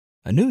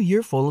A new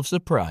year full of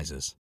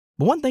surprises.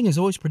 But one thing is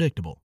always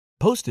predictable.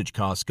 Postage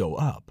costs go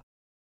up.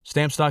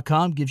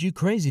 Stamps.com gives you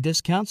crazy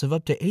discounts of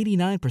up to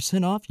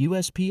 89% off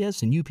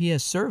USPS and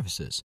UPS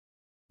services.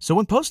 So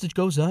when postage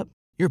goes up,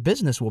 your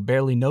business will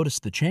barely notice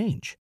the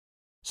change.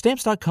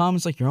 Stamps.com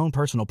is like your own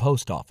personal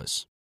post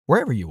office,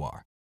 wherever you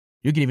are.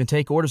 You can even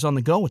take orders on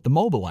the go with the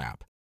mobile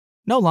app.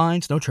 No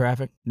lines, no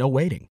traffic, no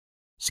waiting.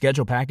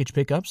 Schedule package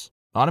pickups,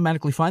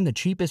 automatically find the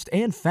cheapest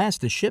and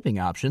fastest shipping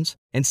options,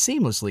 and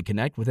seamlessly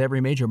connect with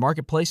every major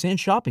marketplace and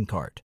shopping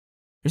cart.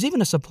 There's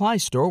even a supply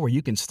store where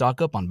you can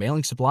stock up on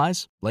mailing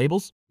supplies,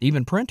 labels,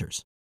 even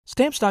printers.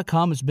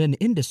 Stamps.com has been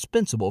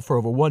indispensable for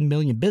over 1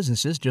 million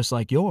businesses just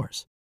like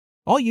yours.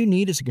 All you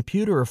need is a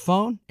computer or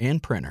phone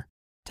and printer.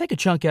 Take a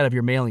chunk out of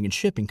your mailing and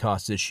shipping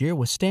costs this year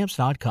with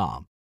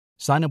Stamps.com.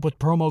 Sign up with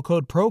promo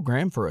code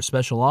PROGRAM for a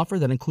special offer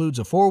that includes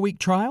a 4-week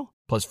trial,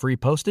 plus free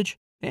postage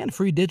and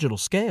free digital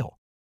scale.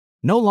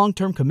 No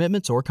long-term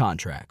commitments or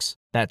contracts.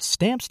 That's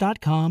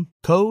Stamps.com,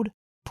 code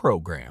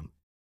PROGRAM.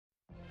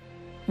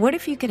 What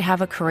if you could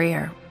have a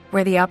career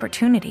where the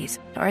opportunities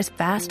are as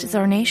vast as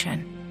our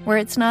nation, where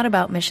it's not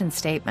about mission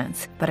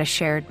statements, but a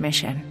shared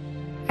mission?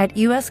 At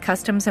U.S.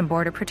 Customs and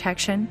Border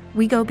Protection,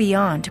 we go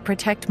beyond to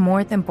protect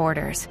more than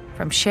borders.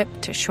 From ship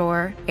to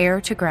shore, air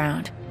to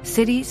ground,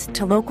 cities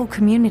to local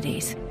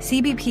communities,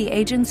 CBP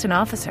agents and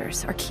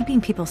officers are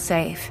keeping people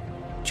safe.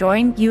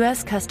 Join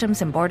U.S.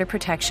 Customs and Border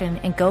Protection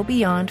and go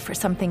beyond for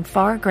something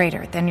far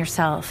greater than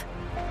yourself.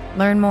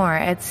 Learn more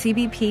at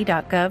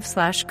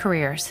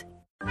cbp.gov/careers.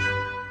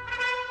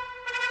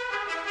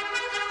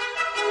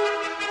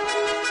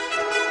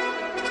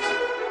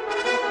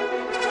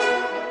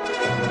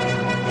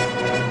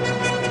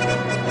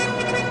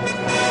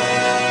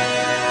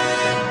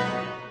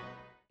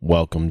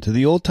 Welcome to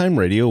the Old Time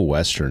Radio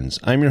Westerns.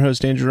 I'm your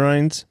host, Andrew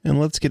Rines, and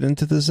let's get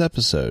into this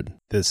episode.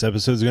 This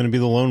episode is going to be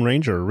The Lone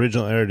Ranger.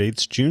 Original air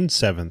date's June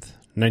 7th,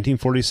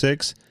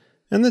 1946,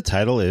 and the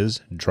title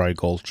is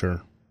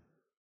Dry-gulcher.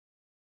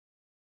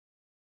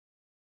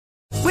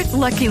 With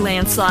Lucky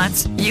Land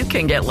Slots, you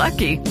can get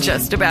lucky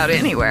just about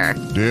anywhere.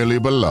 Dearly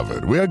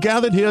beloved, we are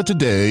gathered here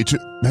today to...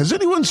 Has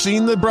anyone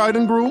seen the bride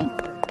and groom?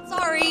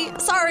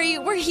 Sorry,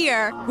 we're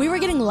here. We were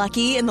getting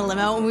lucky in the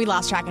limo and we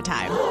lost track of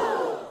time.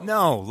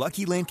 No,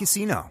 Lucky Land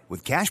Casino,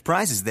 with cash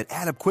prizes that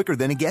add up quicker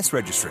than a guest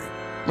registry.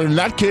 In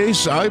that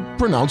case, I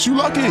pronounce you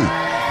lucky.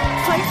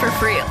 Play for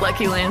free at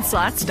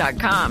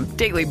LuckyLandSlots.com.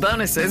 Daily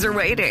bonuses are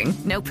waiting.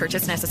 No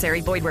purchase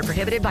necessary. Void where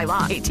prohibited by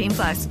law.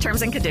 18+.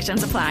 Terms and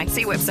conditions apply.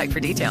 See website for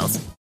details.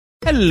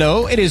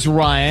 Hello, it is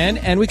Ryan,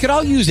 and we could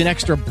all use an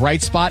extra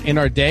bright spot in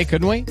our day,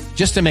 couldn't we?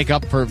 Just to make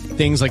up for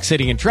things like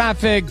sitting in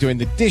traffic, doing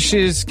the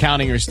dishes,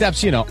 counting your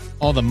steps, you know,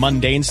 all the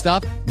mundane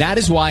stuff. That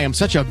is why I'm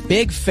such a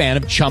big fan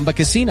of Chumba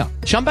Casino.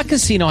 Chumba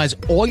Casino has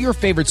all your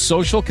favorite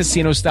social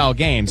casino-style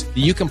games that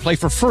you can play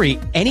for free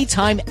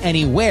anytime,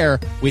 anywhere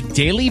with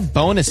daily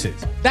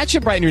bonuses. That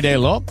should brighten your day a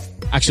little.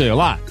 Actually, a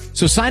lot.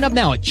 So sign up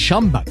now at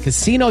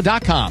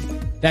ChumbaCasino.com.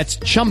 That's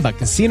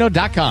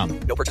ChumbaCasino.com.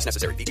 No purchase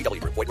necessary.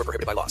 VGW Group. Void where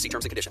prohibited by law. See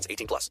terms and conditions.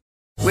 18+.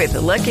 With the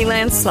Lucky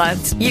Land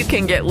Slots, you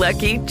can get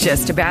lucky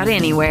just about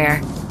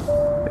anywhere.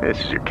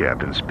 This is your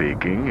captain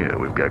speaking.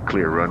 We've got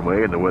clear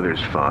runway and the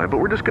weather's fine, but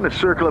we're just going to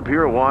circle up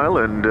here a while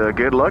and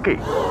get lucky.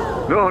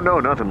 No,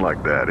 nothing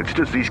like that. It's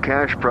just these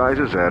cash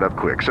prizes add up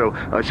quick. So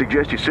I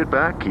suggest you sit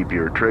back, keep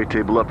your tray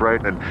table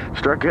upright, and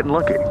start getting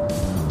lucky.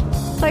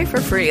 Play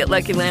for free at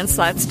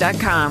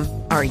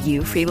LuckyLandSlots.com. Are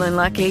you feeling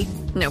lucky?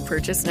 No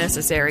purchase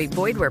necessary.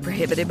 Void where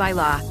prohibited by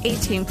law.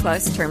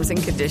 18+ terms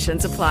and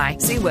conditions apply.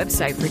 See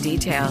website for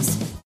details.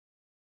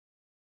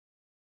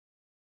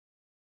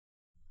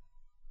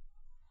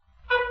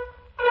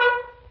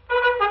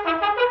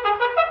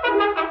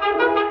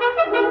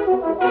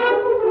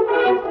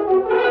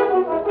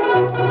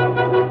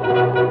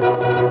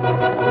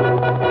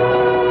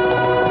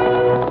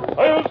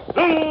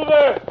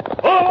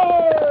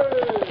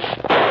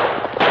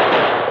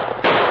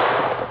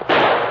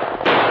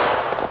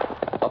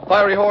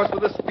 Fiery horse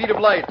with the speed of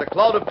light, a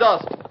cloud of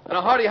dust, and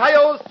a hearty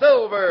hi-yo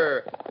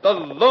silver, the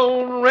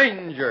Lone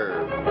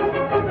Ranger.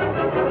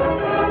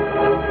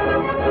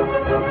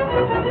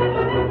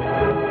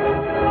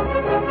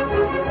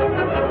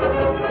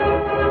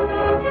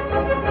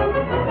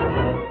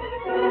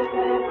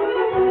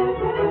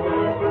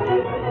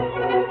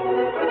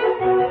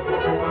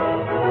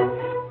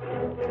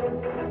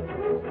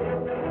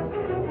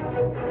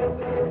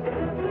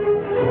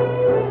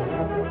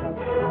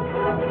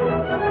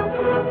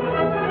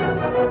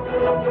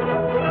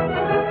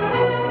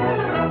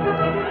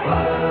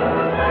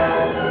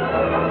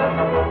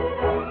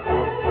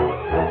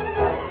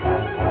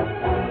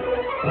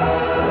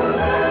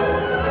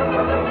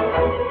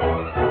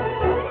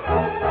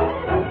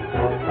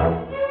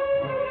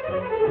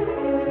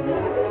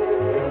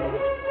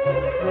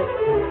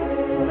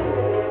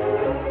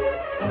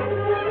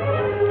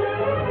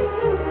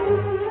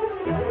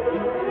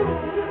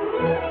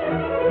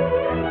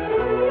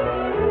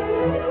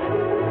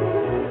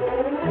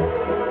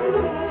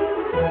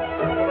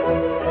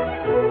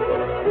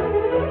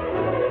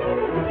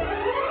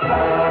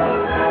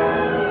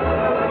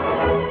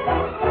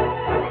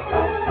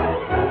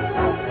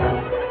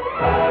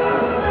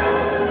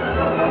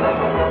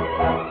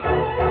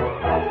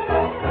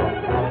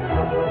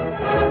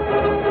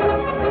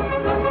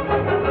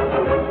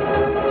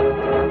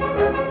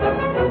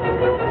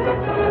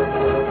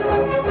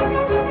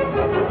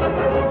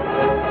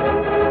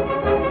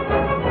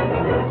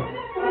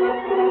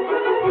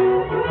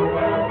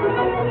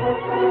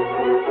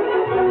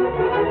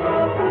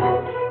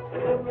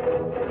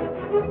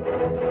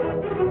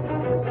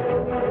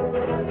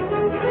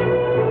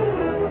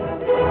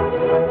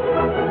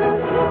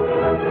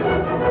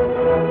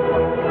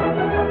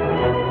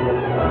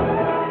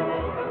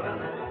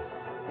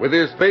 With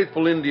his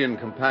faithful Indian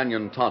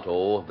companion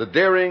Tonto, the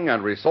daring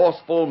and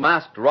resourceful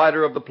masked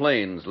rider of the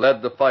plains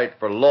led the fight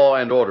for law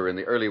and order in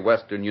the early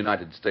western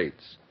United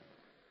States.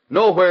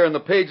 Nowhere in the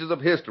pages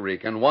of history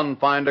can one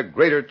find a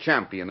greater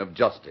champion of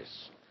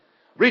justice.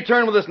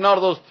 Return with us now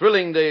to those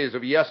thrilling days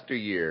of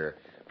yesteryear.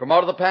 From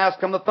out of the past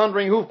come the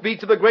thundering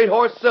hoofbeats of the great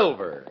horse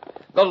Silver.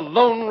 The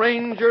Lone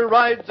Ranger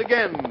rides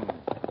again.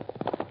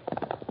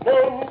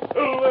 Come,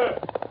 Silver!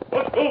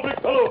 Let's go,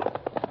 big fellow!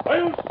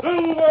 I'm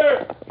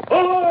Silver!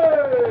 Away!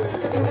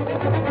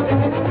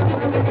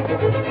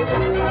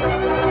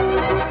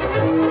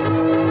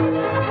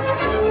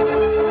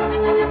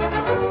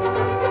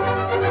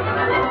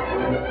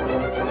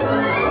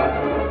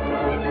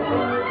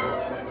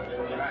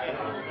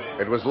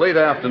 It was late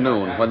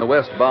afternoon when the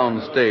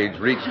westbound stage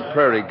reached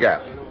Prairie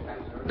Gap.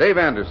 Dave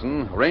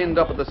Anderson reined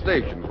up at the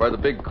station where the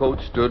big coach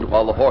stood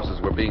while the horses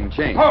were being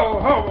changed. Ho,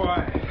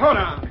 boy. Hold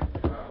on.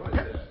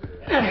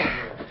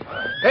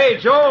 Hey,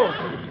 Joe.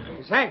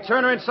 Is Hank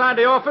Turner inside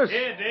the office?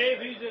 Yeah, Dave,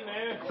 he's in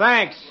there.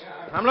 Thanks.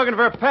 I'm looking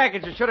for a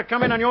package that should have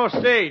come in on your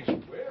stage.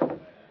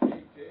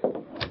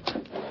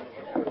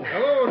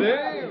 Hello,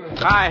 Dave.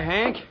 Hi,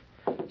 Hank.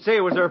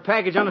 Say, was there a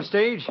package on the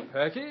stage?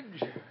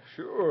 Package?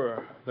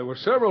 Sure. There were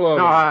several of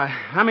them. No,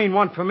 I mean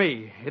one for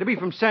me. It'll be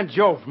from St.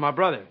 Joe for my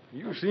brother.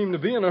 You seem to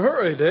be in a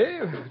hurry,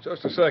 Dave.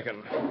 Just a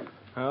second.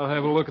 I'll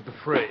have a look at the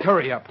freight.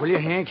 Hurry up, will you,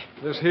 Hank?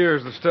 This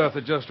here's the stuff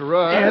that just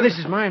arrived. Yeah, this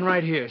is mine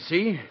right here,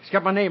 see? It's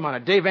got my name on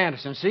it, Dave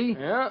Anderson, see?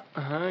 Yeah,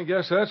 I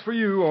guess that's for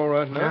you, all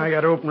right now. I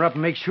got to open her up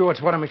and make sure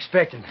it's what I'm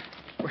expecting.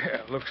 Well,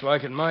 looks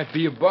like it might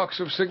be a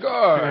box of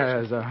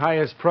cigars. The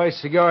highest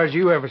priced cigars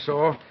you ever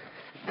saw.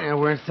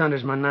 Where in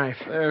thunder's my knife?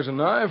 There's a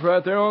knife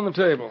right there on the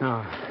table.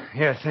 Oh,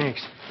 yeah,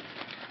 thanks.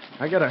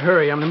 I gotta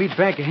hurry. I'm gonna meet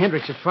Banker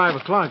Hendricks at 5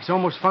 o'clock. It's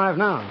almost 5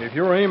 now. If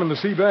you're aiming to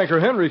see Banker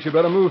Hendricks, you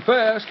better move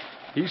fast.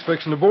 He's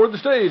fixing to board the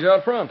stage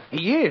out front.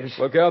 He is?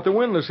 Look out the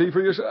window, see for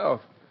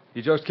yourself.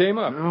 He just came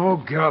up. Oh,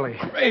 golly.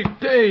 Great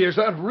day. Is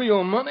that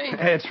real money?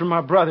 It's from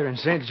my brother in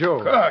St.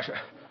 Joe. Gosh,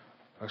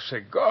 a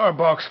cigar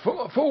box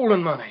full of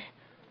folding money.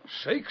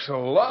 Sakes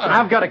alive.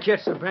 I've got to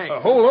catch the bank.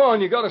 Hold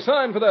on. You got to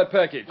sign for that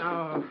package.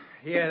 Oh,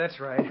 yeah, that's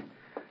right.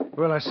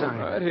 Where'll I sign?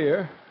 Right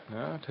here.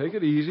 Now, take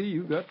it easy.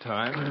 You've got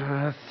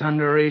time.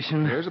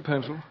 Thunderation. Here's a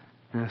pencil.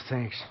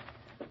 Thanks.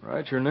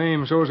 Write your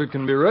name so as it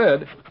can be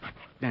read.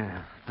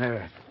 Yeah,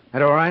 there.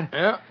 That all right?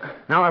 Yeah.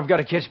 Now I've got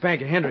to catch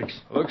Banker Hendricks.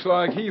 Looks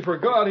like he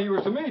forgot he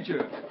was to meet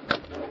you.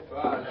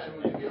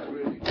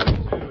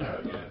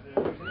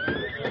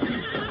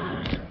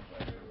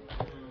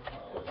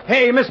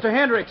 Hey, Mr.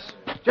 Hendricks.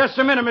 Just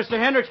a minute, Mr.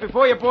 Hendricks,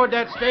 before you board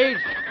that stage.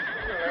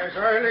 Yes,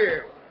 I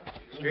live.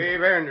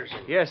 Steve Anderson.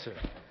 Yes, sir.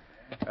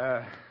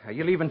 Are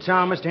you leaving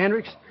town, Mr.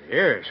 Hendricks?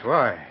 Yes,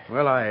 why?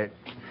 Well,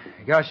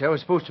 Gosh, I was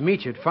supposed to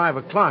meet you at 5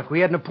 o'clock. We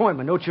had an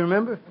appointment, don't you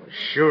remember?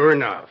 Sure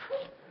enough.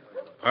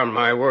 On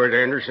my word,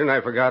 Anderson, I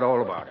forgot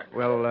all about it.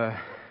 Well,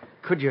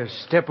 could you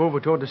step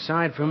over toward the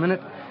side for a minute?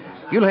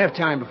 You'll have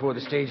time before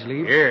the stage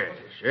leaves.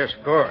 Yes,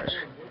 of course.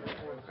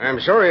 I'm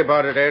sorry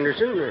about it,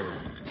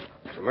 Anderson.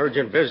 Some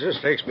urgent business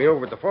takes me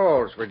over to the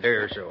falls for a day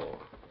or so.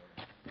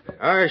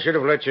 I should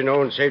have let you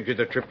know and saved you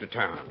the trip to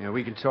town. Yeah,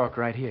 we can talk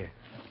right here.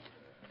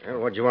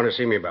 Well, what do you want to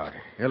see me about?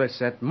 Well, it's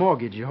that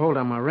mortgage you hold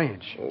on my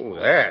ranch. Oh,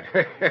 that?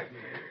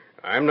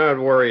 I'm not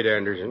worried,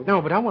 Anderson.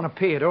 No, but I want to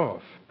pay it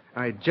off.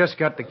 I just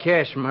got the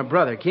cash from my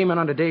brother. Came in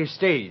on today's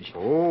stage.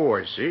 Oh,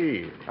 I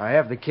see. I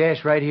have the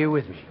cash right here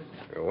with me.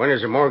 When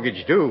is the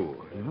mortgage due?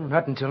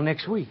 Not until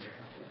next week.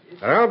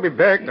 I'll be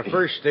back the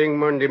first thing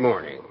Monday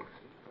morning.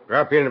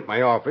 Drop in at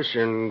my office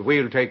and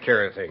we'll take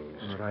care of things.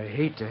 But I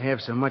hate to have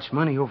so much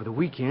money over the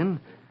weekend.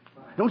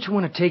 Don't you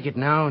want to take it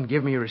now and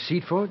give me a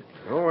receipt for it?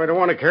 No, I don't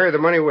want to carry the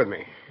money with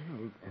me.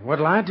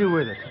 What'll I do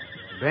with it?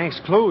 The bank's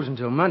closed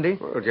until Monday.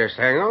 Well, just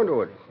hang on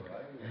to it.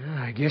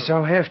 I guess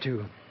I'll have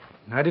to.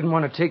 I didn't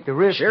want to take the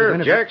risk.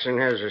 Sheriff Jackson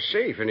has a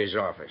safe in his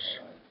office.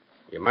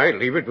 You might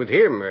leave it with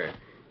him.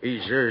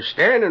 He's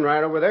standing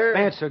right over there.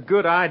 That's a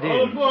good idea.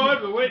 All aboard.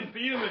 We're waiting for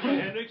you,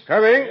 Mr. Hendricks.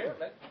 Coming.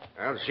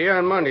 I'll see you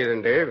on Monday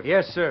then, Dave.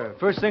 Yes, sir.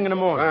 First thing in the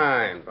morning.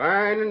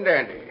 Fine and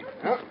dandy.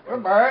 Oh,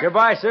 goodbye.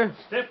 Goodbye, sir.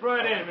 Step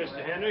right in,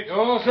 Mr. Hendricks. You're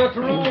all set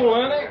to roll,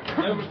 Annie.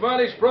 That was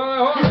mighty spry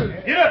horses.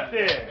 Get up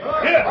there.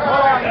 Get up.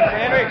 All right, Mr.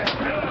 Hendricks.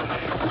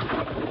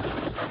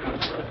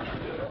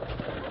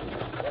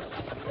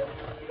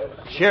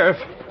 Sheriff.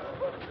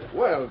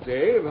 Well,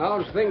 Dave,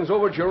 how's things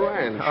over at your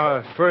ranch?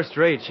 First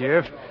rate,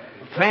 Sheriff.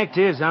 Fact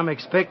is, I'm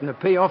expecting to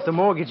pay off the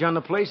mortgage on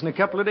the place in a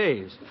couple of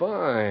days.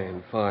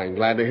 Fine.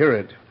 Glad to hear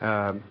it.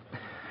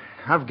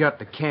 I've got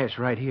the cash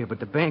right here,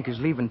 but the banker's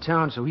leaving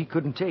town, so he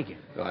couldn't take it.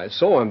 I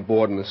saw him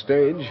boarding the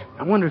stage.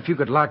 I wonder if you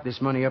could lock this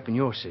money up in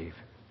your safe.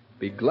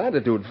 Be glad to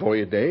do it for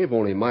you, Dave,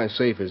 only my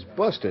safe is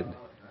busted.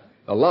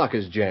 The lock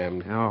is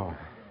jammed. Oh.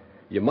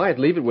 You might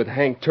leave it with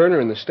Hank Turner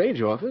in the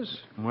stage office.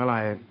 Well,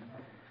 I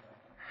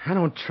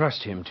don't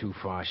trust him too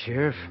far,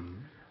 Sheriff.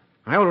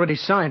 I already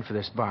signed for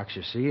this box,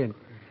 you see, and...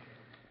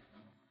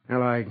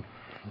 Well, I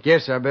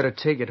guess I better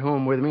take it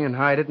home with me and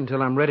hide it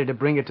until I'm ready to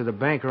bring it to the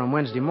banker on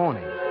Wednesday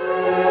morning.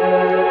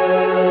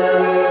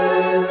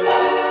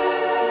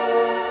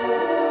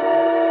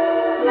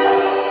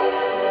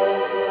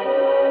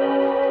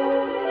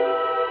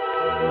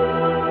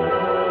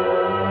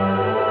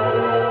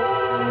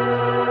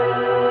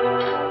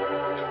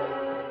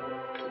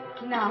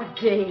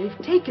 Dave,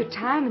 take your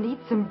time and eat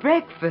some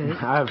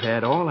breakfast. I've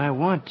had all I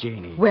want,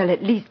 Janie. Well,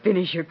 at least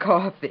finish your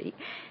coffee.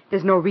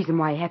 There's no reason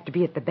why you have to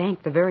be at the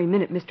bank the very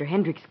minute Mr.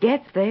 Hendricks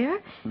gets there.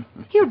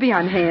 He'll be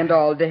on hand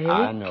all day.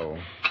 I know.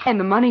 And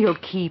the money he'll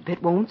keep,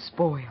 it won't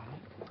spoil.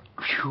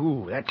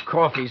 Phew, that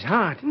coffee's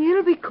hot.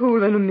 It'll be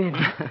cool in a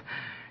minute.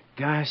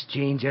 Gosh,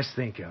 Jane, just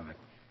think of it.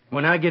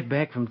 When I get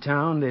back from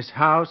town, this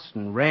house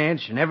and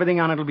ranch and everything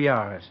on it'll be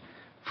ours.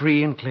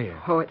 Free and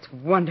clear. Oh, it's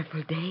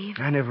wonderful, Dave.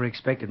 I never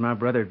expected my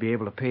brother to be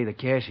able to pay the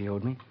cash he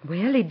owed me.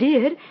 Well, he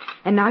did.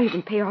 And now you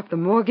can pay off the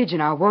mortgage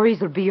and our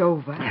worries will be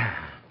over.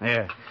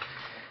 There.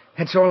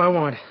 That's all I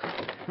want.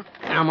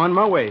 I'm on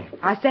my way.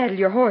 I saddled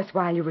your horse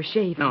while you were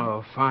shaving.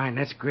 Oh, fine.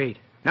 That's great.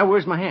 Now,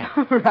 where's my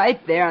hat? Right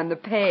there on the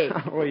peg.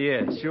 Oh,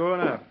 yeah, sure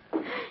enough.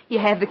 You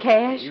have the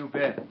cash? You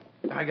bet.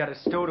 I got it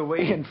stowed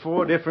away in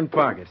 4 different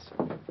pockets.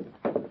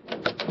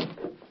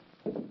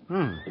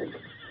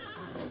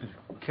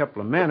 A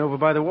couple of men over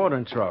by the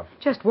watering trough.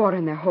 Just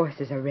watering their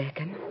horses, I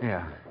reckon.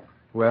 Yeah.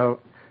 Well,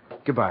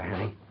 goodbye,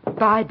 honey.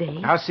 Bye,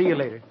 Dave. I'll see you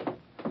later.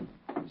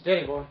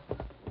 Steady, boy.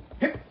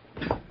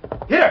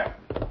 Here!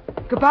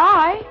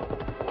 Goodbye.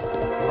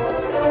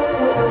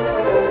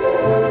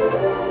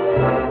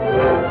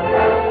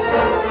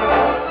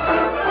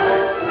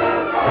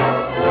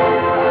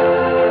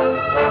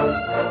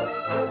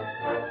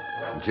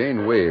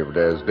 Jane waved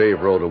as Dave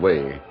rode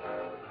away.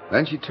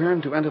 Then she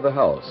turned to enter the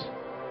house.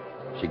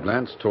 She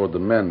glanced toward the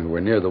men who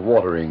were near the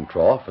watering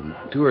trough, and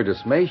to her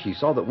dismay, she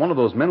saw that one of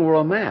those men wore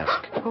a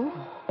mask. Oh.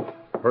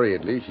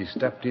 Hurriedly, she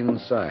stepped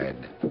inside,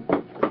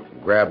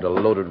 grabbed a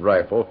loaded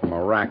rifle from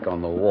a rack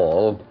on the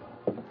wall,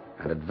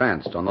 and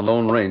advanced on the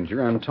Lone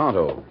Ranger and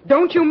Tonto.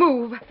 Don't you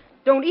move.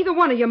 Don't either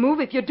one of you move.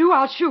 If you do,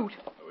 I'll shoot.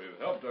 We've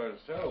helped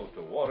ourselves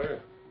to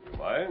water. You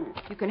mind?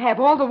 You can have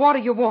all the water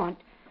you want.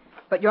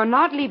 But you're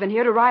not leaving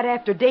here to ride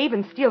after Dave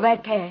and steal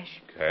that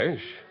cash.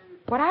 Cash?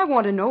 What I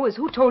want to know is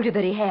who told you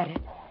that he had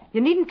it.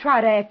 You needn't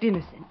try to act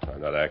innocent.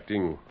 I'm not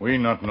acting. We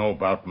not know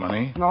about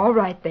money. All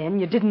right, then.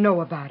 You didn't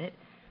know about it.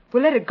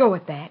 We'll let it go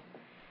at that.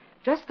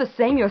 Just the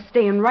same, you're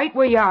staying right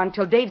where you are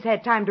until Dave's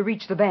had time to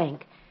reach the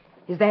bank.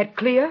 Is that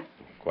clear?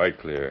 Quite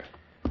clear.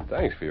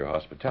 Thanks for your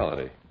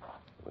hospitality.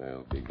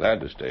 We'll be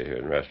glad to stay here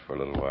and rest for a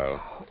little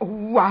while.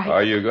 Why?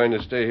 Are you going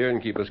to stay here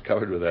and keep us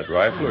covered with that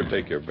rifle, or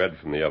take your bread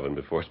from the oven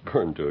before it's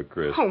burned to a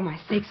crisp? Oh, my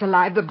sakes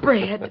alive, the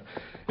bread.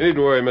 You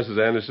needn't worry, Mrs.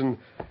 Anderson.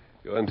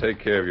 Go and take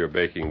care of your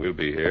baking. We'll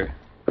be here.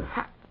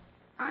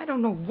 I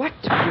don't know what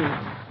to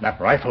do. That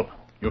rifle.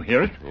 You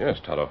hear it? Yes,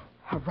 Tonto.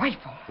 A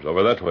rifle? It's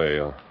over that way,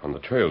 on the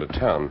trail to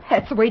town.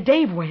 That's the way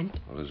Dave went.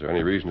 Well, is there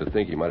any reason to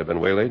think he might have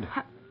been waylaid?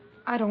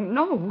 I don't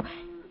know.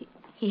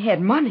 He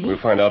had money. We'll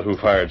find out who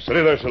fired.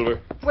 Steady there,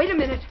 Silver. Wait a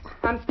minute.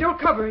 I'm still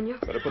covering you.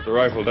 Better put the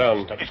rifle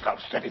down. Steady, Scout.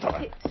 Steady,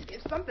 fella.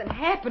 If something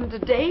happened to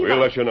Dave... We'll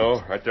let you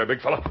know. Right there,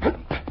 big fella.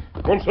 Come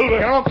on, Silver.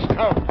 Get off,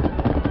 Scout.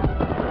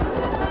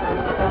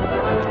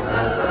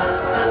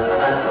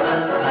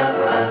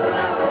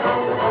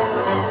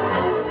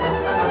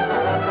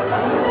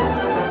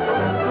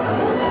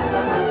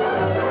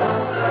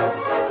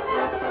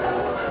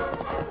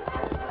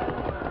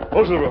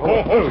 Oh, Silver.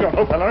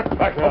 Oh, fella.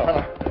 Back now.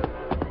 Fella.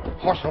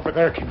 Horse over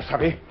there,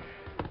 Kemosabe.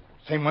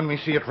 Same one we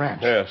see at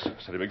ranch. Yes.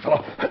 Steady, big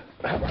fella.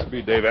 That must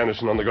be Dave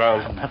Anderson on the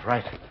ground. That's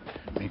right.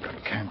 Me got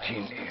a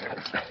canteen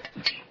here.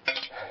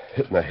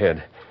 Hit in the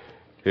head.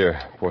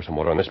 Here, pour some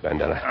water on this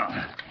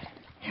bandana.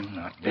 Him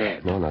not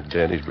dead. No, not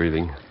dead. He's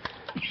breathing.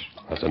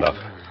 That's enough.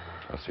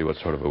 I'll see what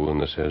sort of a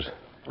wound this is.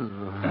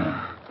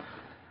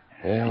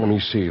 Yeah, let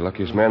me see.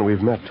 Luckiest man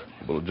we've met.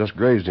 The bullet just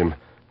grazed him.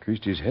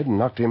 Creased his head and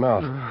knocked him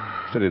out.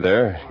 Steady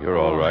there. You're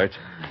all right.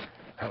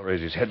 I'll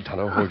raise his head,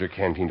 Tonto. Hold your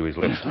canteen to his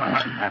lips.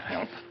 That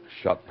helps.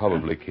 Shot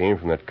probably came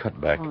from that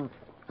cutback.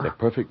 It's a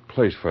perfect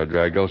place for a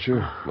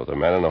Dry-gulcher. Both a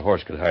man and a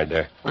horse could hide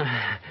there.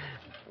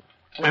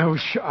 I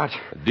was shot.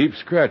 A deep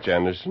scratch,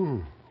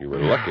 Anderson. You were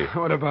lucky.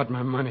 What about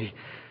my money?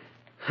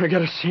 I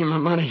gotta see my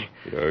money.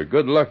 Your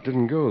good luck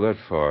didn't go that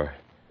far.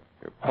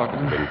 Your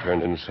pocket's been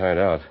turned inside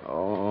out.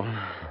 Oh.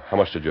 How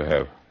much did you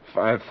have?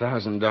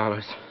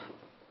 $5,000.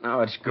 Now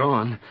it's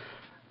gone.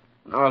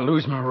 Now I'll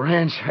lose my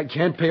ranch. I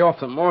can't pay off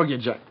the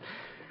mortgage.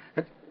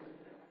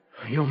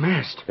 You're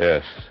masked.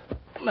 Yes.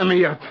 Let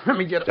me up. Let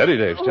me get up. Steady,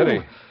 Dave,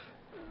 steady.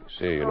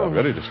 See, you're not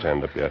ready to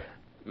stand up yet.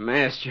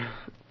 Masked,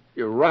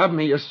 you robbed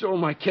me. You stole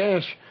my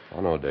cash.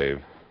 Oh, no,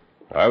 Dave.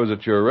 I was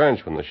at your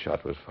ranch when the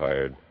shot was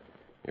fired.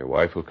 Your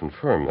wife will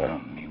confirm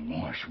that. Me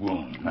wash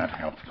wound. That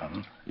helps,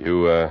 son.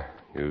 You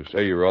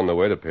say you were on the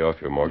way to pay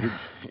off your mortgage?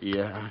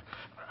 Yeah.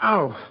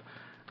 Ow.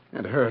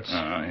 It hurts.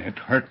 It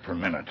hurt for a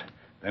minute.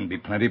 Then be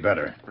plenty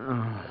better.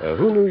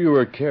 Who knew you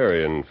were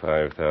carrying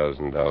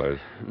 $5,000?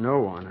 No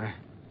one. I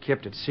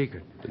kept it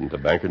secret. Didn't the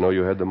banker know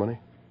you had the money?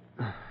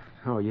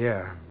 Oh,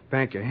 yeah.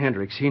 Banker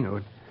Hendricks, he knew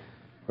it.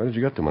 Where did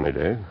you get the money,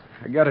 Dave?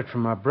 I got it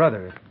from my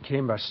brother. It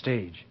came by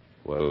stage.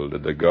 Well,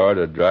 did the guard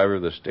or driver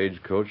of the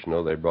stagecoach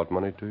know they brought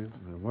money to you?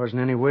 There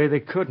wasn't any way they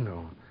could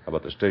know. How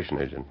about the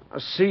station agent?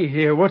 See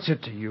here, what's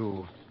it to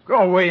you? Go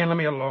away and let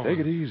me alone. Take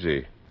it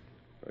easy.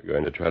 We're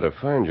going to try to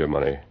find your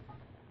money.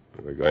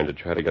 We're going to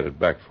try to get it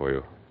back for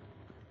you.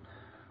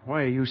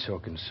 Why are you so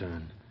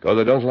concerned? Because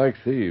I don't like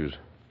thieves.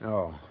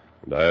 Oh.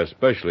 And I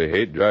especially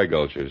hate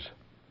dry-gulchers.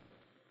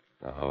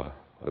 Now,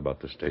 what about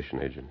the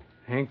station agent?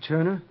 Hank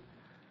Turner?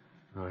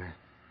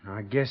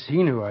 I guess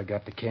he knew I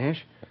got the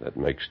cash. That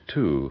makes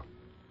two.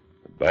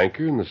 The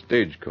banker and the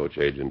stagecoach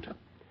agent.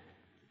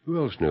 Who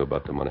else knew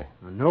about the money?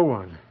 No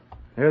one.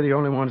 They're the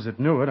only ones that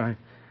knew it. I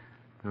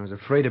was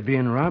afraid of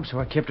being robbed, so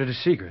I kept it a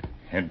secret.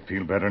 Head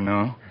feel better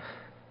now?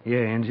 Yeah,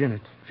 Injun,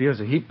 it feels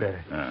a heap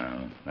better.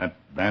 That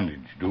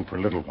bandage do for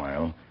a little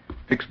while.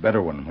 Fix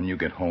better one when you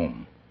get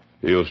home.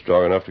 Feel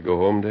strong enough to go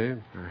home,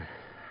 Dave?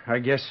 I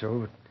guess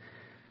so,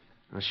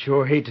 but I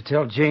sure hate to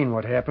tell Jane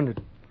what happened.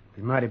 It'd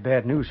be mighty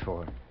bad news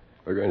for her.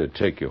 We're going to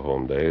take you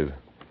home, Dave.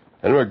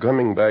 Then we're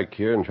coming back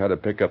here and try to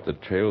pick up the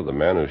trail of the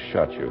man who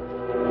shot you.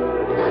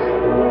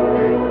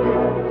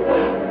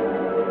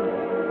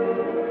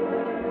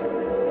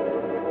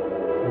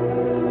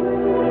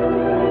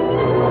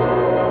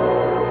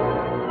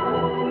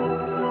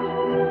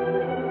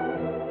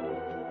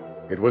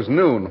 It was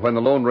noon when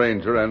the Lone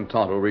Ranger and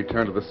Tonto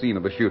returned to the scene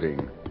of the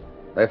shooting.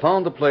 They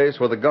found the place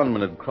where the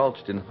gunman had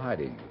crouched in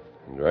hiding.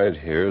 And right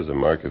here is the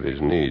mark of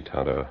his knee,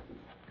 Tonto.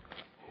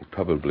 He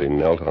probably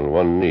knelt on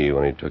one knee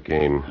when he took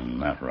aim.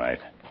 Not right.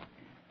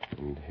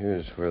 And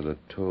here's where the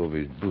toe of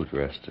his boot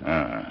rested.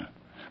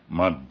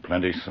 Mud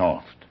plenty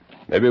soft.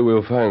 Maybe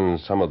we'll find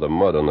some of the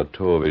mud on the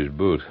toe of his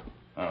boot.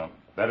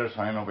 Better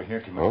sign over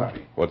here,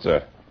 Kimasabi. What's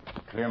that?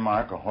 Clear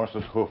mark of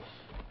horse's hoof.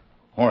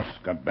 Horse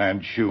got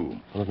bad shoe.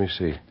 Let me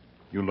see.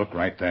 You look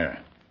right there.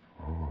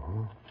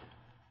 Uh-huh.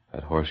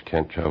 That horse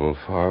can't travel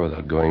far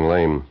without going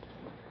lame.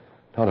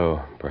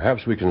 Tonto,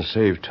 perhaps we can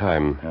save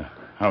time.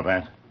 How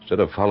that? Instead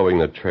of following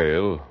the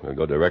trail, we'll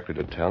go directly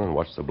to town and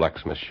watch the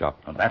blacksmith shop.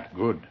 That's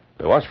good.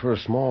 We'll watch for a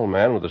small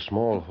man with a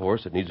small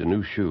horse that needs a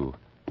new shoe.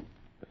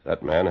 If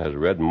that man has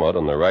red mud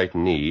on the right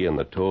knee and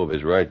the toe of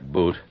his right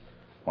boot...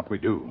 What we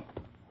do?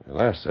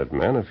 We'll ask that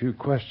man a few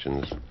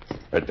questions.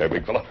 Right there,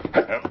 big fella.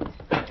 Come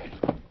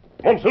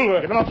on,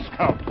 Silver. Get him up,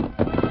 Scout.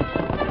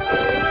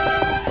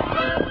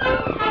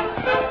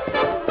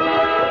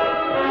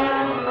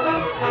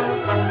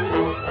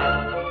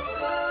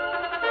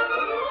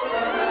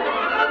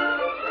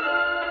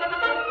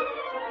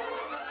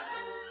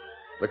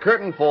 The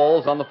curtain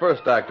falls on the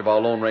first act of our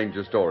Lone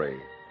Ranger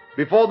story.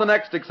 Before the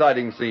next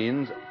exciting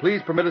scenes,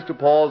 please permit us to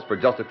pause for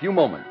just a few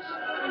moments.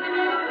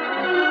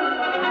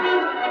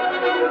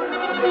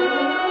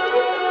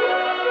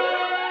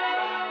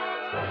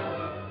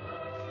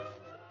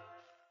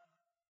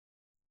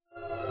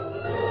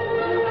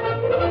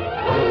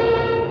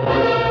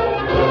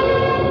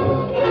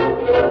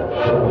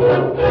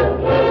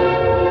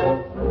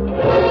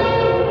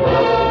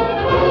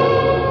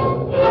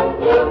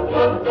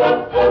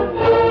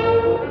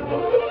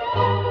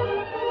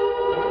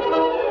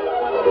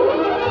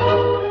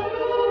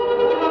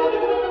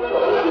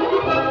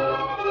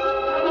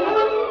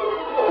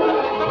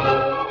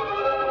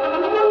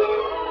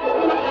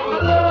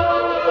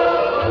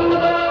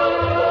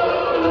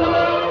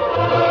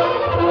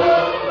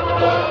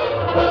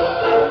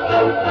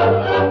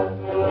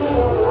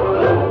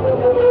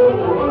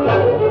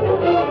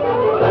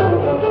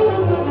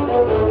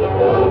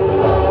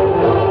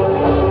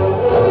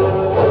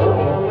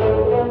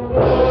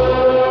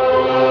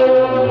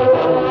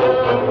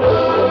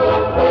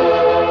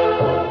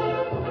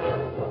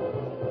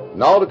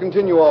 Now to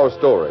continue our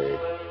story.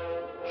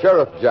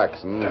 Sheriff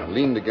Jackson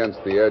leaned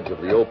against the edge of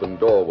the open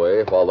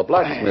doorway while the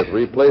blacksmith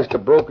replaced a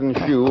broken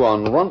shoe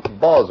on Runt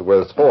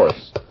Bosworth's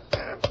horse.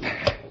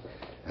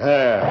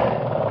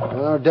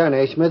 Well done,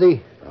 eh,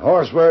 Smithy? The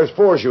horse wears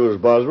 4 shoes,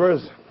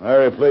 Bosworth. I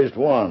replaced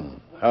 1.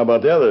 How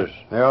about the others?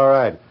 They're all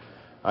right.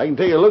 I can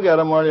take a look at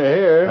them while you're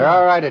here. They're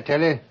all right, I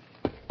tell you.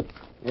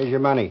 Here's your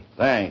money.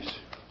 Thanks.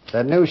 If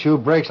that new shoe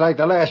breaks like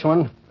the last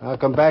one, I'll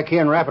come back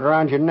here and wrap it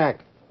around your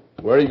neck.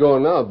 Where are you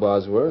going now,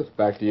 Bosworth?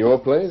 Back to your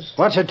place?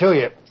 What's it to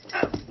you?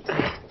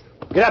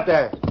 Get up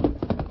there.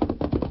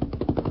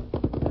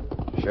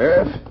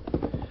 Sheriff,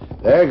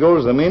 there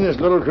goes the meanest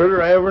little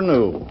critter I ever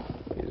knew.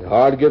 He's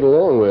hard to get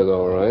along with,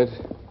 all right.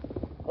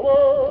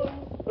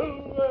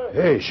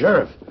 Hey,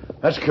 Sheriff,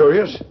 that's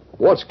curious.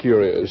 What's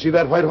curious? You see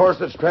that white horse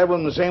that's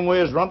traveling the same way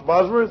as Runt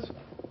Bosworth?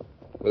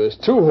 Well, there's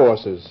 2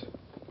 horses.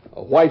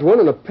 A white one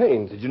and a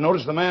paint. Did you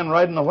notice the man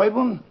riding the white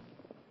one?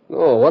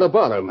 No, what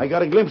about him? I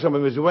got a glimpse of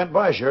him as he went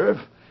by, Sheriff,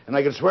 and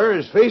I could swear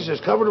his face is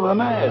covered with a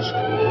mask.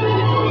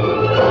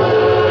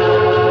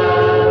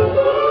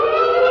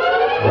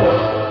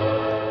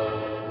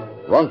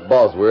 Runt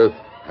Bosworth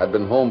had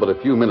been home but a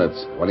few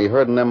minutes when he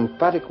heard an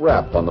emphatic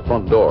rap on the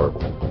front door.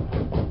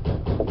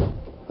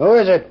 Who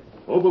is it?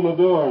 Open the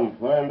door and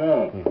find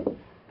out.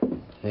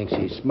 Thinks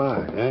he's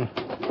smart, huh?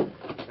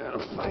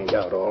 I'll find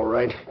out, all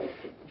right.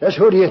 Just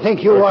who do you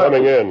think you are?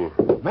 Coming in.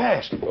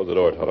 Masked. Close the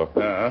door, Tonto.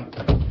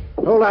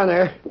 Hold on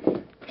there.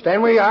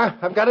 Stand where you are.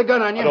 I've got a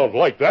gun on you. I don't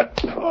like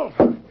that. Oh.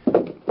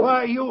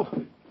 Why, you...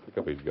 Pick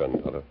up his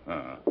gun, Tonto.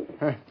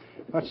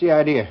 What's the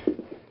idea?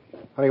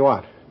 What do you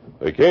want?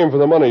 They came for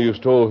the money you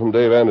stole from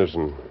Dave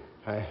Anderson.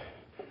 I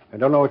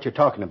don't know what you're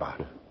talking about.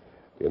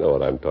 You know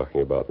what I'm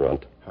talking about,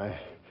 Runt.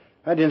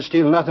 I didn't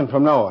steal nothing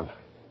from no one.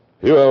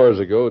 A few hours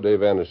ago,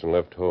 Dave Anderson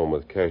left home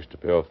with cash to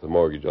pay off the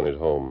mortgage on his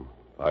home,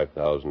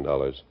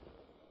 $5,000.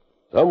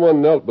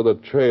 Someone knelt by the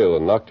trail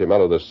and knocked him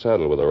out of the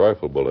saddle with a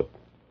rifle bullet.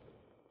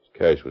 His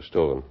cash was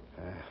stolen.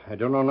 I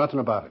don't know nothing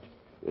about it.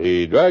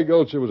 The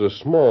Dry-gulcher was a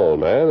small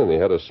man, and he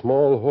had a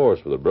small horse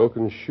with a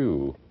broken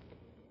shoe.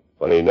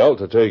 When he knelt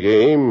to take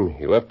aim,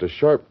 he left a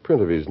sharp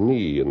print of his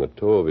knee and the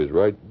toe of his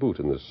right boot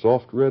in the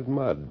soft red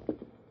mud.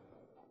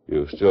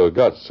 You've still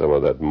got some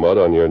of that mud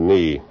on your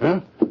knee.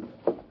 Huh?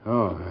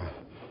 Oh,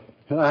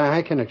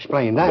 I can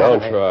explain that.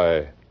 Don't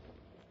try.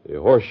 The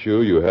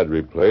horseshoe you had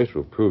replaced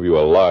will prove you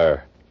a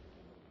liar.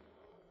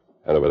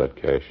 Hand over that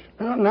cash.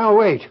 Now,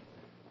 wait.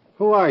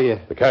 Who are you?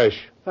 The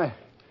cash.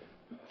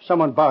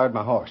 Someone borrowed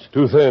my horse.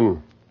 Too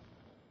thin.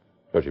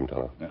 Search him,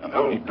 Tonto.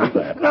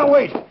 Now,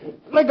 wait.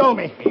 Let go of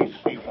me.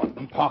 See what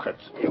in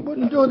pockets. You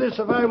wouldn't do this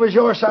if I was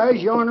your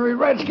size, you ornery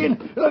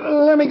redskin.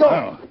 Let me go.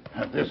 Now,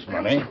 this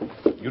money,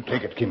 you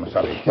take it,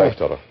 Kimasabi. Thanks,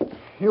 Tonto.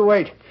 You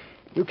wait.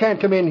 You can't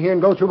come in here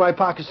and go through my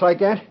pockets like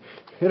that.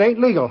 It ain't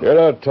legal. You're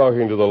not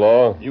talking to the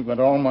law. You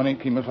got all money,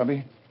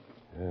 Kimasabi?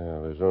 Yeah,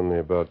 there's only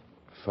about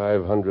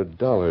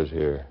 $500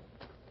 here.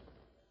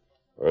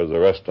 Where's the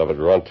rest of it,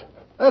 Runt?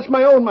 That's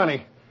my own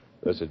money.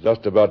 This is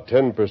just about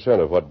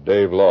 10% of what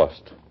Dave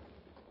lost.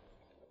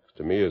 Looks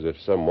to me as if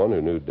someone who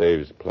knew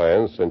Dave's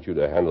plans sent you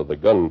to handle the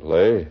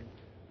gunplay,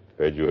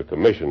 paid you a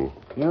commission.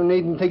 You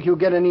needn't think you'll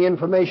get any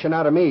information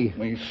out of me.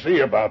 We see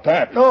about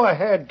that. Go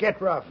ahead,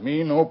 get rough.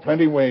 Me know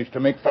plenty ways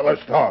to make fellas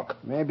talk.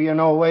 Maybe you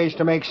know ways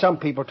to make some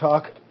people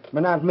talk,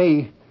 but not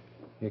me.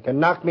 You can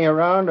knock me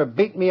around or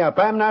beat me up.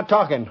 I'm not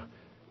talking.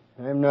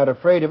 I'm not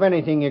afraid of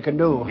anything you can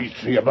do. We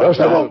see about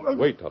that.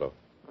 Wait, Tonto.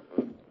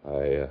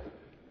 I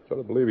sort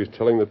of believe he's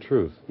telling the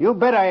truth. You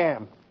bet I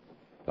am.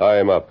 Tie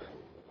him up.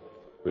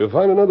 We'll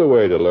find another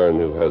way to learn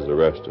who has the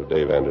rest of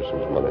Dave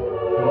Anderson's money.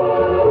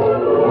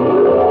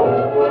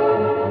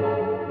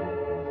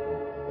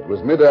 It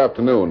was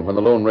mid-afternoon when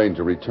the Lone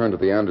Ranger returned to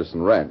the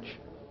Anderson ranch.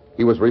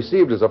 He was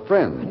received as a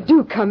friend.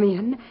 Do come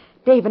in.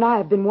 Dave and I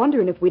have been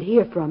wondering if we'd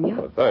hear from you.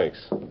 Oh,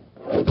 thanks.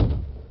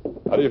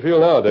 How do you feel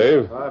now,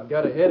 Dave? I've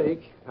got a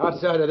headache.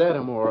 Outside of that,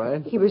 I'm all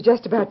right. He was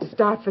just about to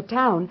start for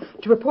town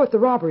to report the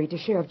robbery to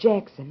Sheriff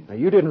Jackson. Now,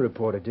 you didn't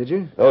report it, did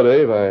you? No,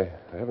 Dave, I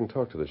haven't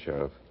talked to the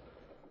sheriff.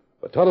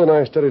 But Tonto and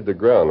I studied the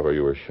ground where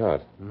you were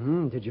shot.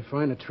 Mm-hmm. Did you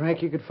find a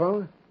track you could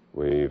follow?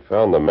 We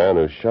found the man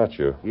who shot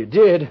you. You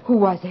did? Who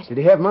was it? Did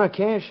he have my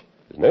cash?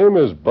 His name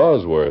is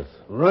Bosworth.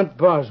 Runt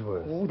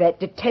Bosworth. Oh, that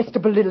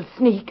detestable little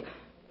sneak.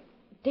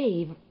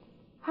 Dave,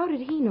 how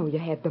did he know you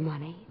had the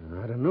money?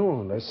 I don't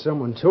know, unless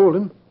someone told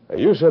him.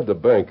 You said the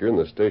banker and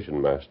the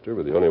station master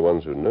were the only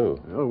ones who knew.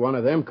 Well, one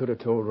of them could have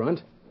told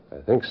Runt.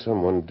 I think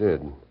someone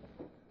did.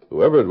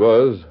 Whoever it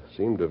was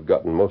seemed to have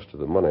gotten most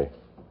of the money.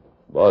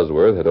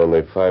 Bosworth had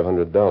only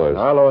 $500.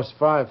 I lost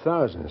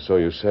 $5,000. So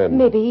you said.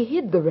 Maybe he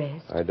hid the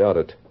rest. I doubt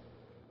it.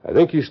 I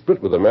think he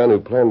split with the man who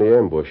planned the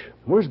ambush.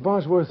 Where's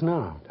Bosworth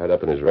now? Tied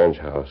up in his ranch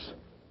house.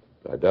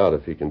 I doubt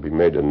if he can be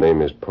made to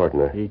name his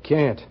partner. He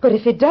can't. But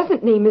if he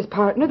doesn't name his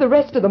partner, the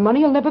rest of the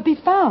money will never be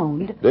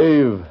found.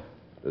 Dave,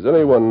 does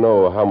anyone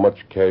know how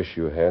much cash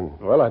you had?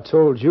 Well, I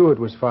told you it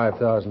was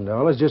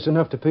 $5,000, just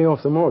enough to pay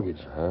off the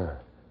mortgage. Huh.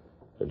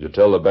 Did you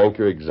tell the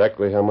banker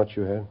exactly how much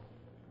you had?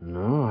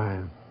 No,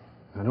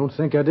 I don't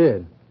think I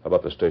did. How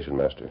about the station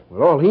master?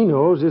 Well, all he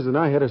knows is that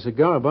I had a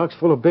cigar box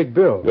full of big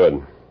bills.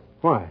 Good.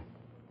 Why?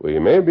 We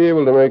may be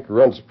able to make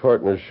Runt's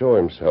partner show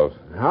himself.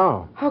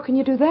 How? How can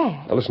you do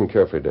that? Now, listen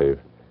carefully, Dave.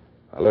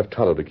 I left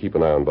Tonto to keep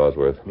an eye on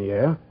Bosworth.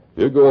 Yeah?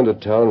 You go into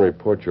town and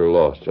report your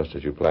loss, just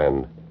as you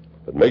planned.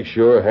 But make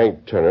sure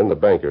Hank Turner and the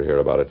banker hear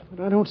about it.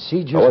 But I don't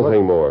see just One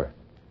thing more.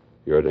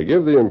 You're to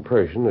give the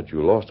impression that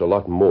you lost a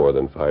lot more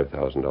than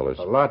 $5,000.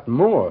 A lot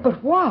more?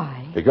 But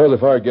why? Because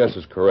if our guess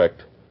is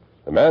correct,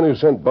 the man who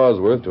sent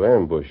Bosworth to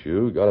ambush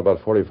you got about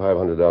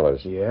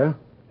 $4,500. Yeah?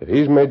 If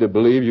he's made to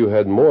believe you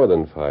had more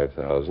than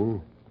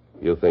 $5,000,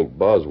 he'll think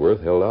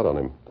Bosworth held out on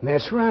him.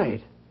 That's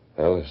right.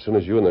 Well, as soon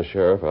as you and the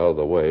sheriff are out of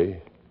the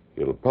way,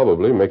 he'll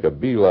probably make a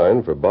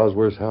beeline for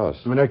Bosworth's house.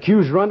 And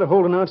accuse Runt of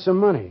holding out some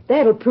money.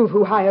 That'll prove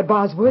who hired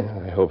Bosworth.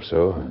 I hope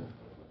so.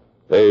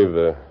 Dave,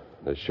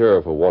 the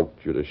sheriff will want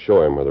you to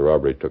show him where the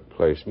robbery took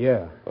place.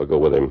 Yeah. I'll go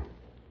with him.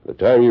 By the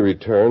time you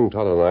return,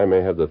 Tonto and I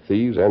may have the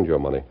thieves and your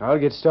money. I'll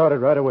get started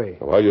right away.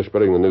 While you're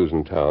spreading the news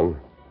in town,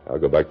 I'll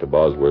go back to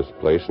Bosworth's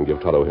place and give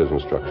Tonto his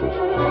instructions.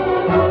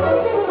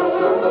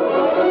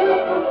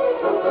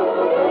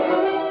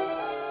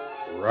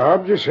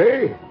 Robbed, you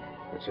say?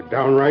 It's a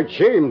downright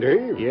shame,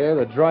 Dave. Yeah,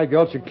 the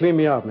Dry-gulcher cleaned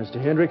me out,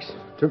 Mr. Hendricks.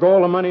 Took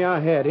all the money I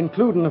had,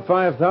 including the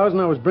 $5,000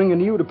 I was bringing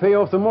to you to pay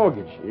off the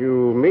mortgage.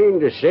 You mean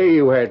to say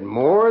you had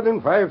more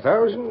than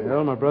 $5,000?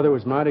 Well, my brother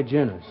was mighty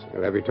generous.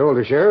 Well, have you told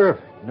the sheriff?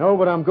 No,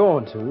 but I'm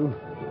going to.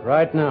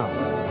 Right now.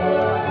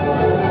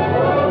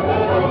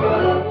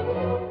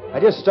 I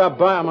just stopped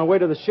by on my way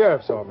to the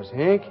sheriff's office,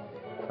 Hank.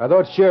 I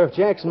thought Sheriff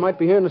Jackson might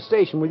be here in the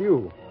station with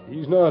you.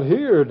 He's not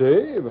here,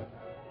 Dave.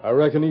 I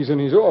reckon he's in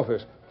his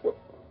office.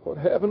 What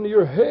happened to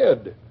your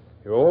head?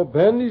 You're all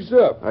bandaged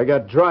up. I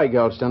got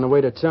dry-gulched on the way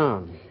to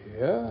town.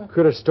 Yeah?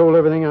 Could have stole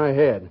everything I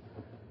had.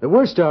 The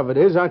worst of it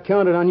is I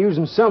counted on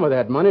using some of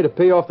that money to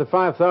pay off the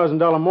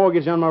 $5,000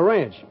 mortgage on my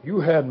ranch.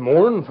 You had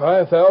more than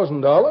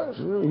 $5,000?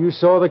 Well, you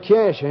saw the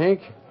cash,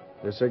 Hank.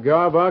 The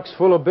cigar box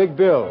full of big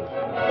bills.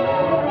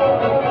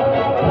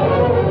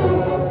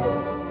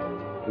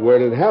 Where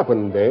did it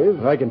happen,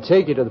 Dave? I can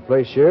take you to the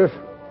place, Sheriff.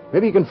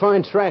 Maybe you can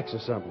find tracks or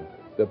something.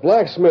 The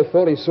blacksmith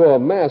thought he saw a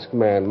masked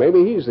man.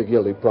 Maybe he's the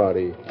guilty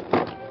party.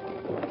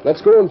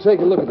 Let's go and take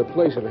a look at the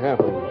place it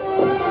happened.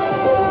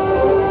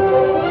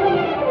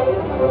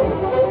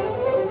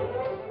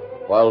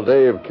 While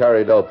Dave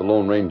carried out the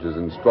Lone Ranger's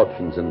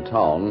instructions in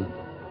town,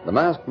 the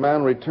masked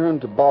man returned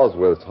to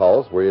Bosworth's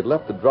house where he had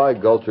left the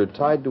Dry-gulcher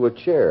tied to a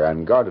chair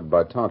and guarded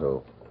by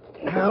Tonto.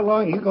 How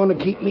long are you going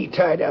to keep me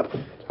tied up?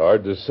 It's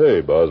hard to say,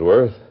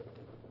 Bosworth.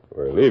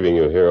 We're leaving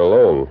you here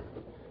alone.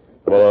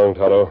 Come along,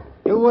 Tonto.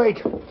 You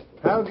wait.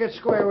 I'll get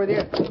square with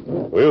you.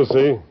 We'll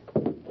see.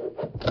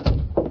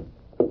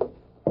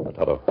 Now,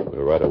 Tonto,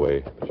 we're right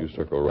away, but you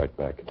circle right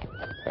back.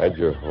 Hide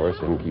your horse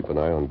and keep an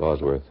eye on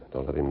Bosworth.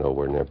 Don't let him know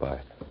we're nearby.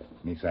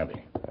 Me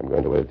savvy. I'm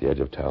going to wait at the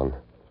edge of town.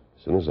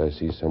 As soon as I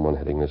see someone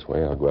heading this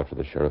way, I'll go after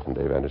the sheriff and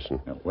Dave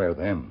Anderson. Now, where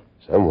them?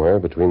 Somewhere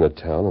between the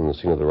town and the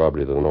scene of the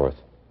robbery to the north.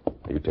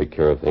 You take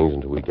care of things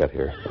until we get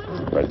here.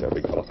 Right there,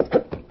 big fellow.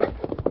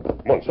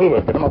 Come on,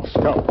 Silver. Get him up,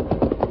 Scout.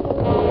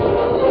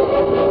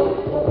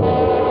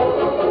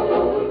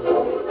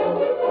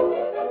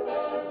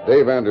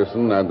 Dave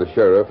Anderson and the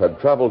sheriff had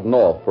traveled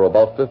north for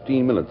about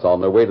 15 minutes on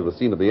their way to the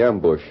scene of the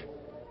ambush.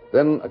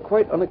 Then,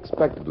 quite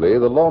unexpectedly,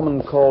 the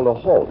lawman called a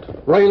halt.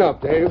 Rein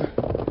up, Dave.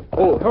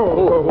 Oh.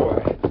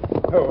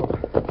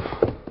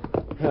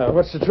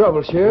 What's the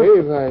trouble,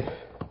 Sheriff? Dave,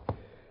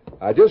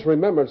 I just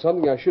remembered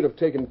something I should have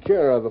taken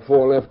care of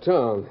before I left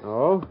town.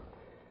 Oh?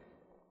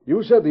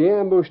 You said the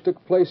ambush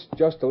took place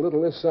just a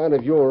little this side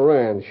of your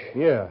ranch.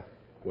 Yeah.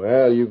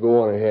 Well, you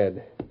go on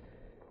ahead.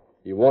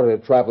 You wanted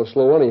to travel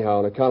slow anyhow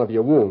on account of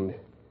your wound.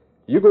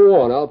 You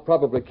go on. I'll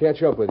probably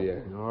catch up with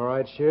you. All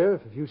right,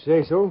 Sheriff, if you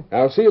say so.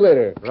 I'll see you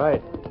later.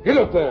 Right. Get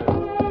up there.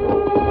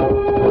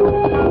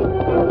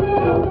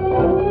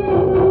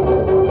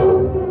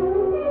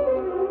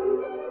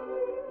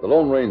 The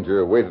Lone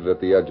Ranger waited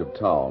at the edge of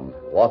town,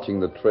 watching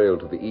the trail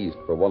to the east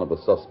for one of the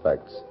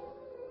suspects.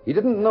 He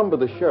didn't number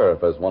the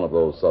sheriff as one of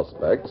those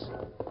suspects.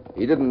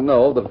 He didn't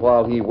know that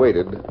while he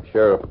waited,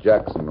 Sheriff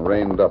Jackson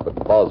reined up at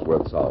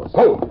Bosworth's house.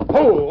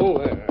 Ho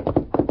there.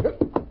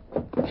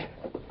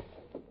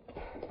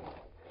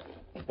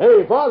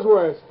 Hey,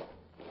 Bosworth.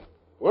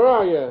 Where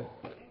are you?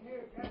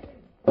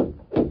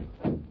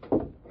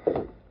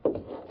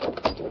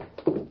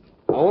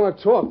 I want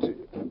to talk to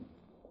you.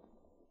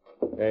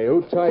 Hey,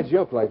 who tied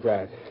you up like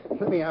that?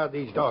 Let me out of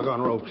these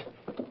doggone ropes.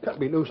 Cut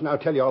me loose and I'll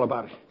tell you all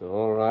about it.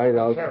 All right,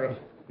 I'll... Sheriff,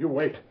 you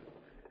wait.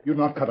 You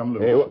not cut him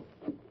loose.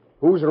 Hey,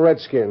 who's the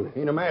redskin?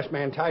 Ain't a masked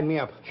man tied me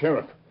up.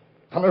 Sheriff,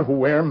 feller who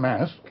wear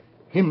mask,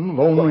 him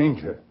Lone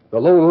Ranger. The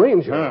Lone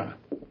Ranger?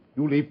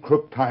 You leave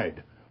crook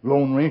tied.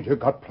 Lone Ranger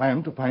got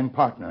plan to find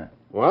partner.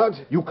 What?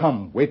 You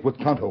come, wait with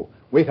Tonto.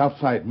 Wait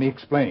outside, me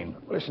explain.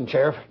 Listen,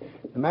 Sheriff,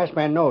 the masked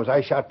man knows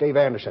I shot Dave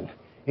Anderson.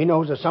 He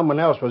knows that someone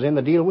else was in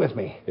the deal with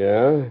me.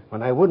 Yeah?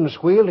 When I wouldn't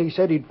squeal, he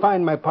said he'd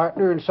find my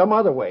partner in some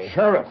other way.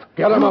 Sheriff,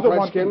 get him up,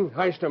 redskin.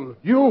 Heist him.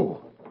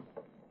 You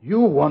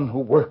one who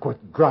work with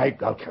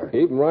Dry-gulcher.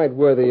 Keep them right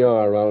where they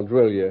are, or I'll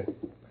drill you.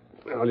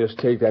 I'll just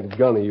take that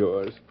gun of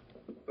yours.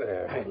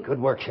 There. Good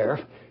work,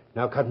 Sheriff.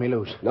 Now cut me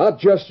loose. Not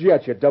just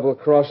yet, you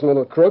double-crossing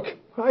little crook.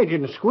 I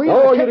didn't squeal.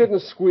 Oh, you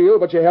didn't squeal,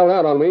 but you held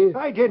out on me.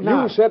 I did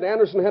not. You said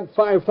Anderson had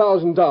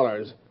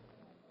 $5,000.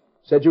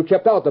 Said you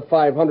kept out the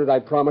 $500 I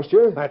promised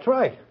you. That's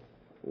right.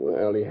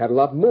 Well, he had a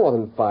lot more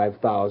than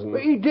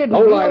 $5,000. He didn't.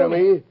 Don't lie to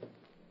me.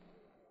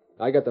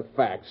 I got the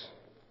facts.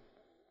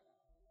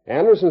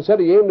 Anderson said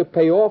he aimed to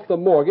pay off the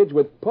mortgage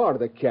with part of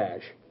the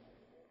cash.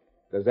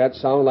 Does that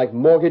sound like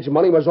mortgage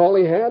money was all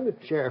he had?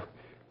 Sheriff,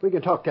 we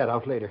can talk that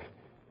out later.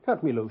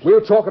 Cut me loose.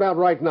 We'll talk it out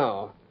right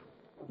now.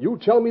 You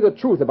tell me the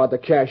truth about the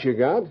cash you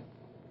got,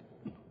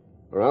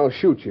 or I'll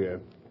shoot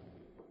you.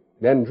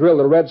 Then drill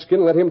the redskin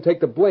and let him take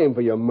the blame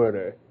for your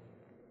murder.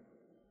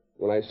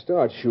 When I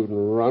start shooting,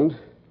 Rund,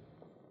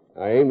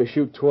 I aim to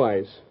shoot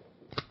twice.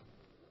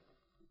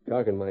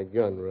 Cocking my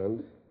gun,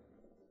 Rund.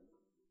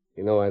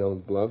 You know I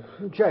don't bluff.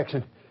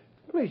 Jackson,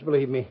 please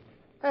believe me.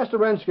 Ask the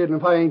redskin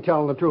if I ain't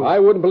telling the truth. I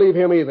wouldn't believe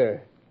him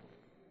either.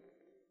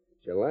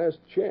 It's your last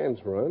chance,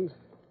 Rund.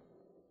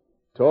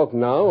 Talk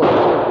now.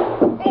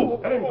 Oh,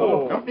 get him,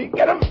 fellow. Company,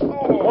 get him. Come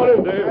on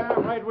in, Dave.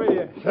 I'm right with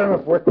you.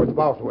 Sheriff, work with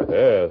Bosworth.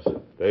 Yes.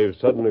 Dave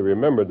suddenly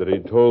remembered that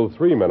he'd told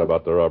 3 men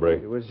about the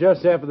robbery. It was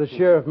just after the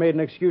sheriff made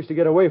an excuse to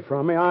get away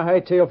from me. I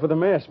hightailed for the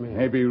masked man.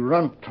 Maybe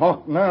Runt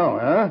talk now,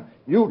 huh?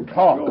 You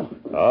talk.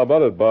 How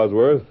about it,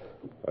 Bosworth?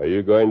 Are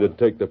you going to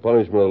take the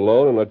punishment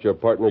alone and let your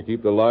partner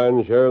keep the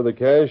lion's share of the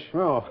cash?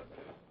 Oh,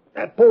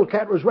 that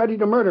polecat was ready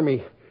to murder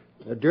me.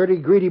 The dirty,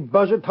 greedy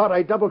buzzard thought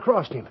I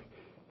double-crossed him.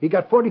 He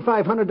got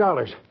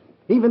 $4,500.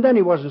 Even then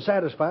he wasn't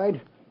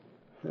satisfied.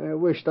 I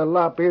wish the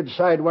lop-eared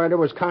sidewinder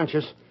was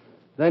conscious.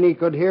 Then he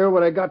could hear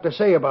what I got to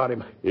say about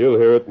him. He'll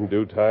hear it in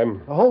due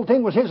time. The whole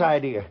thing was his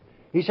idea.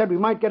 He said we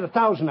might get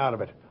 $1,000 out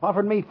of it.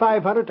 Offered me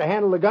 $500 to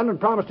handle the gun and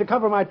promised to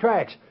cover my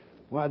tracks.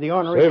 Why, the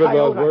ornery Save it,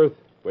 coyote... Bosworth.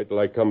 Wait till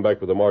I come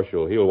back with the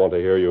marshal. He'll want to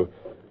hear you.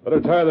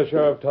 Better tie the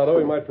sheriff, Tonto.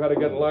 He might try to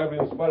get lively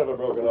in spite of a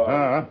broken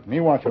arm. Me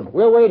watch him.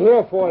 We'll wait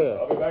here for you.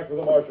 I'll be back with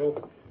the marshal.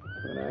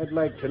 What I'd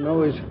like to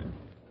know is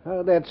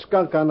how that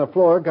skunk on the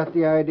floor got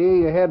the idea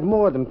you had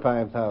more than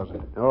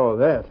 $5,000. Oh,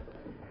 that.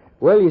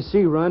 Well, you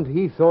see, Runt,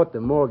 he thought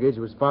the mortgage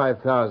was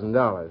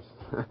 $5,000.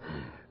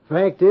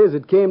 Fact is,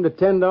 it came to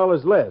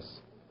 $10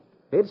 less.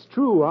 It's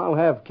true I'll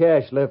have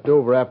cash left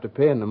over after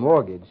paying the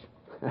mortgage.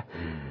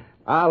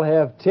 I'll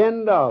have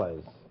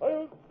 $10.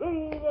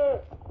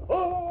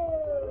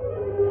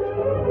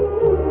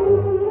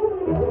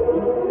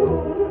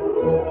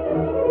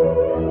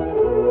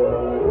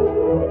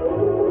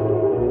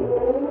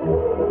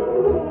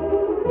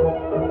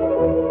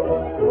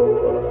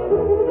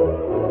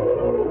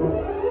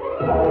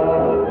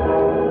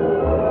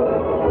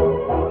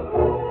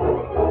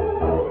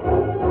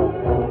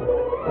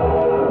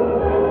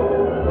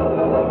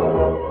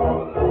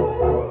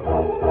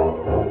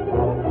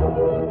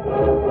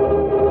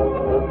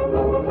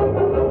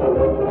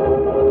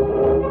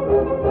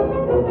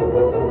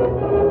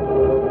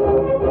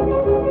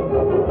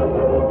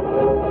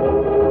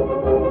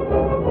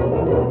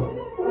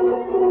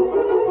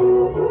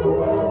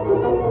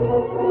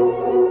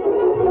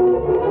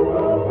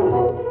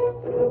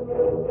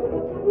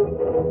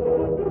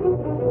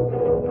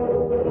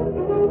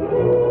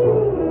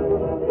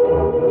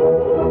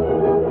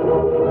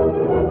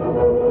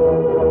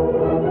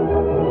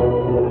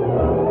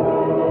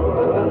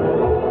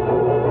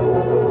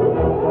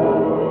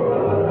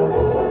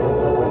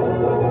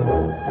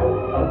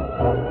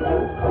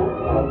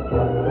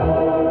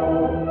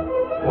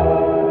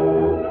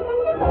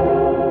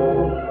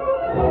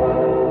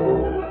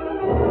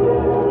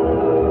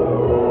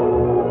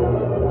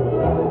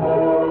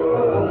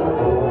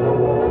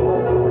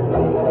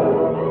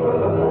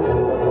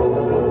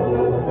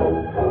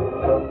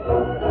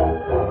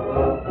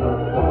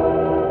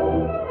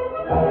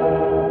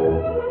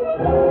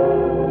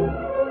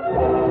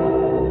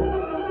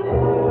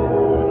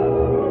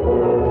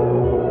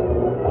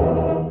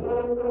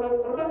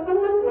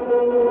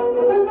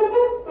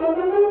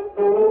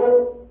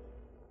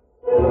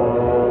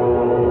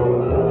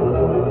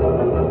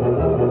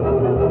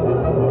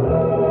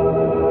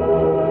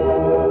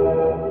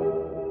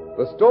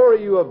 The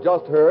story you have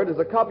just heard is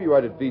a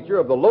copyrighted feature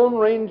of the Lone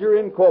Ranger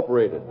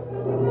Incorporated.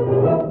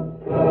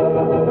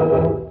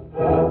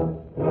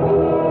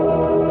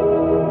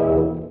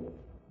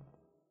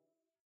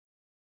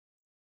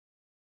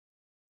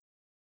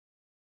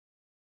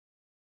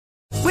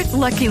 With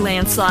Lucky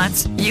Land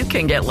Slots, you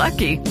can get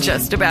lucky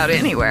just about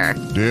anywhere.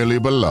 Dearly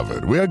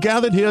beloved, we are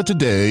gathered here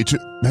today to...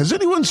 Has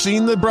anyone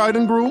seen the bride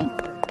and groom?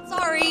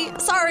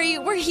 Sorry,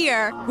 we're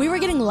here. We were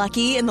getting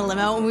lucky in the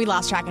limo and we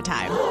lost track of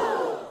time.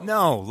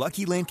 No,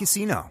 Lucky Land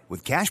Casino,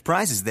 with cash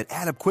prizes that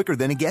add up quicker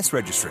than a guest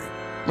registry.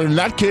 In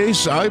that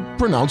case, I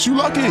pronounce you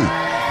lucky.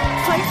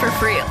 Play for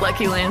free at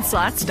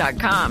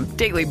LuckyLandSlots.com.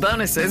 Daily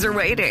bonuses are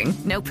waiting.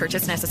 No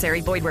purchase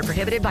necessary. Void where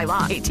prohibited by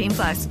law.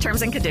 18+.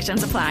 Terms and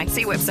conditions apply.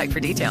 See website for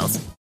details.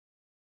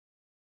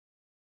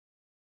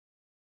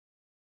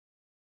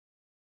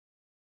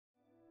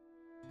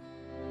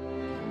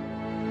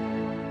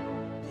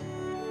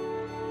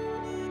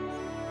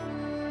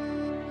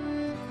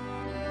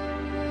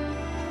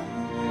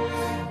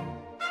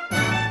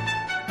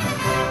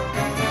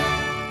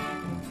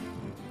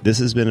 This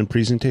has been a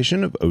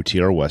presentation of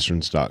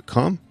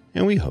OTRWesterns.com,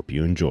 and we hope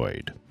you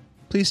enjoyed.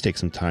 Please take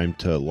some time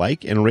to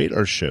like and rate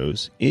our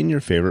shows in your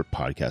favorite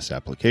podcast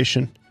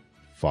application.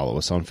 Follow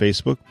us on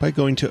Facebook by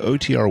going to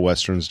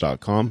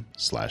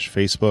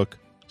OTRWesterns.com/Facebook.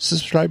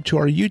 Subscribe to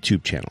our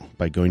YouTube channel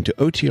by going to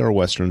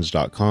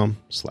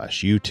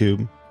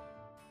OTRWesterns.com/YouTube.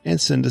 And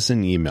send us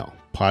an email,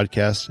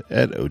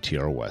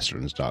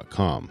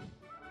 podcast@OTRWesterns.com.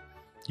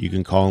 You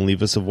can call and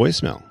leave us a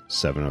voicemail,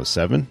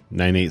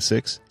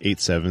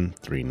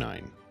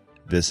 707-986-8739.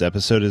 This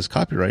episode is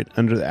copyright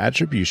under the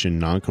Attribution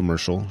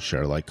Non-Commercial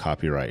Share-alike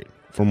copyright.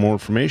 For more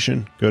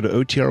information, go to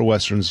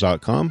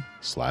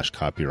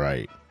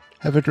OTRWesterns.com/copyright.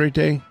 Have a great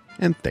day,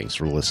 and thanks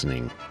for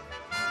listening.